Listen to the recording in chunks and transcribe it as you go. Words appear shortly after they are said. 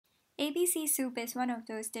ABC soup is one of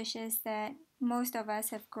those dishes that most of us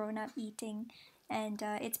have grown up eating, and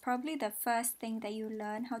it's probably the first thing that you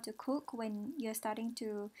learn how to cook when you're starting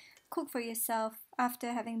to cook for yourself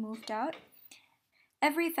after having moved out.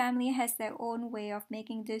 Every family has their own way of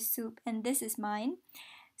making this soup, and this is mine.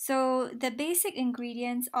 So, the basic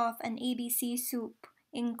ingredients of an ABC soup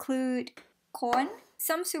include corn.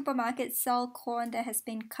 Some supermarkets sell corn that has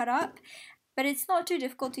been cut up, but it's not too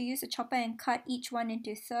difficult to use a chopper and cut each one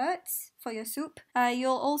into thirds for your soup.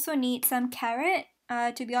 You'll also need some carrot.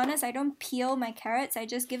 To be honest, I don't peel my carrots, I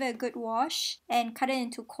just give it a good wash and cut it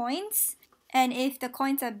into coins. And if the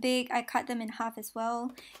coins are big, I cut them in half as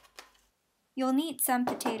well. You'll need some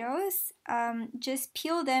potatoes. Just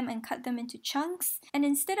peel them and cut them into chunks. And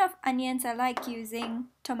instead of onions, I like using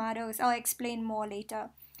tomatoes. I'll explain more later.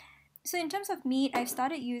 So in terms of meat, I've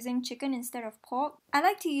started using chicken instead of pork. I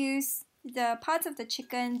like to use the parts of the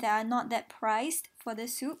chicken that are not that priced for the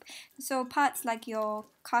soup. So parts like your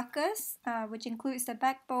carcass, which includes the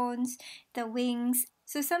backbones, the wings.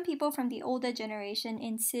 So some people from the older generation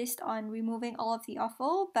insist on removing all of the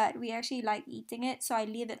offal, but we actually like eating it, so I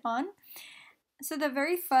leave it on. So the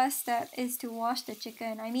very first step is to wash the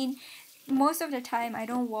chicken. I mean, most of the time I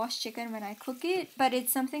don't wash chicken when I cook it, but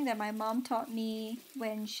it's something that my mom taught me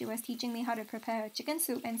when she was teaching me how to prepare a chicken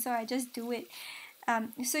soup, and so I just do it.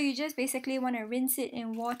 So you just basically want to rinse it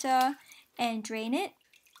in water and drain it.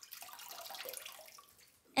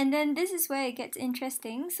 And then this is where it gets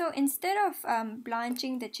interesting. So instead of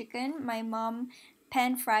blanching the chicken, my mom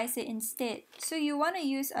pan fries it instead. So you want to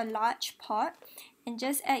use a large pot and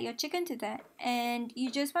just add your chicken to that. And you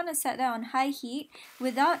just want to set that on high heat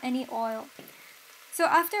without any oil. So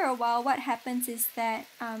after a while, what happens is that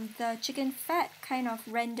the chicken fat kind of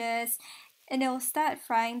renders and it will start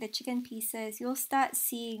frying the chicken pieces. You'll start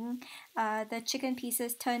seeing the chicken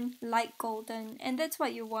pieces turn light golden, and that's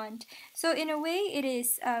what you want. So in a way, it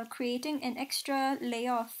is creating an extra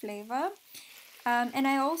layer of flavor. And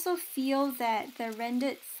I also feel that the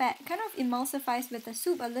rendered fat kind of emulsifies with the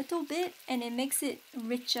soup a little bit, and it makes it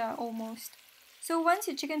richer almost. So once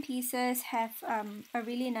your chicken pieces have a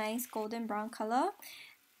really nice golden brown color,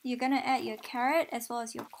 you're gonna add your carrot as well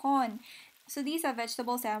as your corn. So these are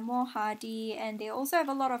vegetables that are more hardy, and they also have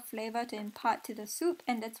a lot of flavor to impart to the soup,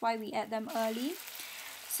 and that's why we add them early.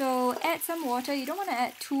 So add some water. You don't want to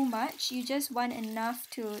add too much. You just want enough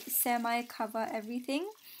to semi-cover everything.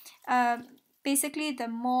 Basically, the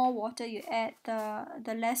more water you add,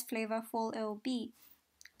 the less flavorful it will be.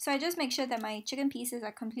 So I just make sure that my chicken pieces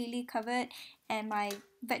are completely covered and my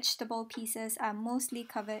vegetable pieces are mostly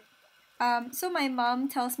covered. So my mom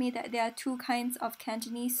tells me that there are two kinds of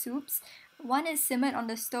Cantonese soups. One is simmered on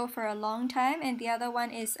the stove for a long time, and the other one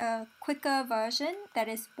is a quicker version that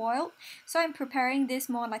is boiled. So I'm preparing this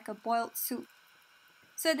more like a boiled soup.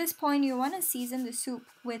 So at this point, you want to season the soup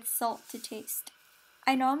with salt to taste.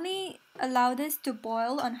 I normally allow this to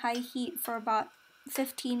boil on high heat for about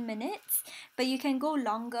 15 minutes, but you can go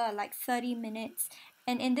longer, like 30 minutes.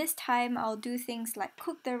 And in this time, I'll do things like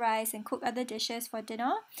cook the rice and cook other dishes for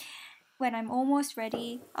dinner. When I'm almost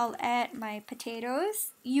ready, I'll add my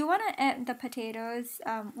potatoes. You want to add the potatoes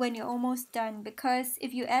when you're almost done, because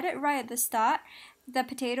if you add it right at the start, the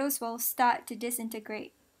potatoes will start to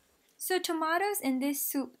disintegrate. So tomatoes in this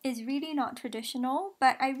soup is really not traditional,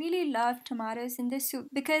 but I really love tomatoes in this soup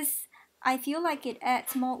because I feel like it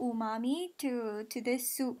adds more umami to this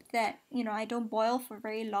soup that, I don't boil for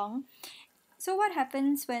very long. So what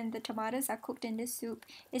happens when the tomatoes are cooked in this soup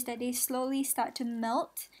is that they slowly start to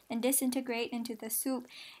melt and disintegrate into the soup,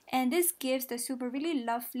 and this gives the soup a really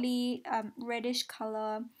lovely reddish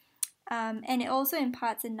color, and it also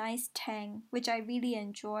imparts a nice tang, which I really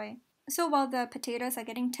enjoy. So while the potatoes are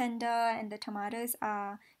getting tender and the tomatoes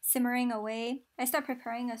are simmering away, I start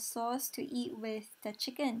preparing a sauce to eat with the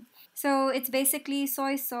chicken. So it's basically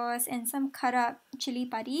soy sauce and some cut up chili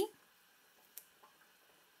padi.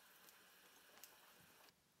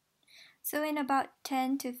 So in about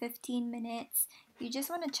 10 to 15 minutes, you just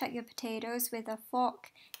want to check your potatoes with a fork,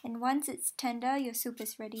 and once it's tender, your soup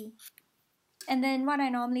is ready. And then what I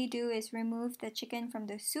normally do is remove the chicken from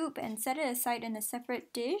the soup and set it aside in a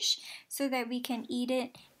separate dish so that we can eat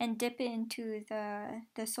it and dip it into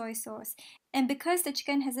the soy sauce. And because the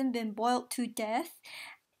chicken hasn't been boiled to death,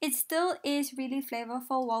 it still is really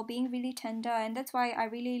flavorful while being really tender, and that's why I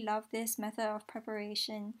really love this method of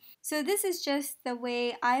preparation. So this is just the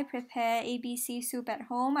way I prepare ABC soup at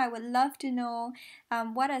home. I would love to know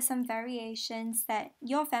what are some variations that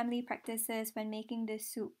your family practices when making this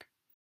soup.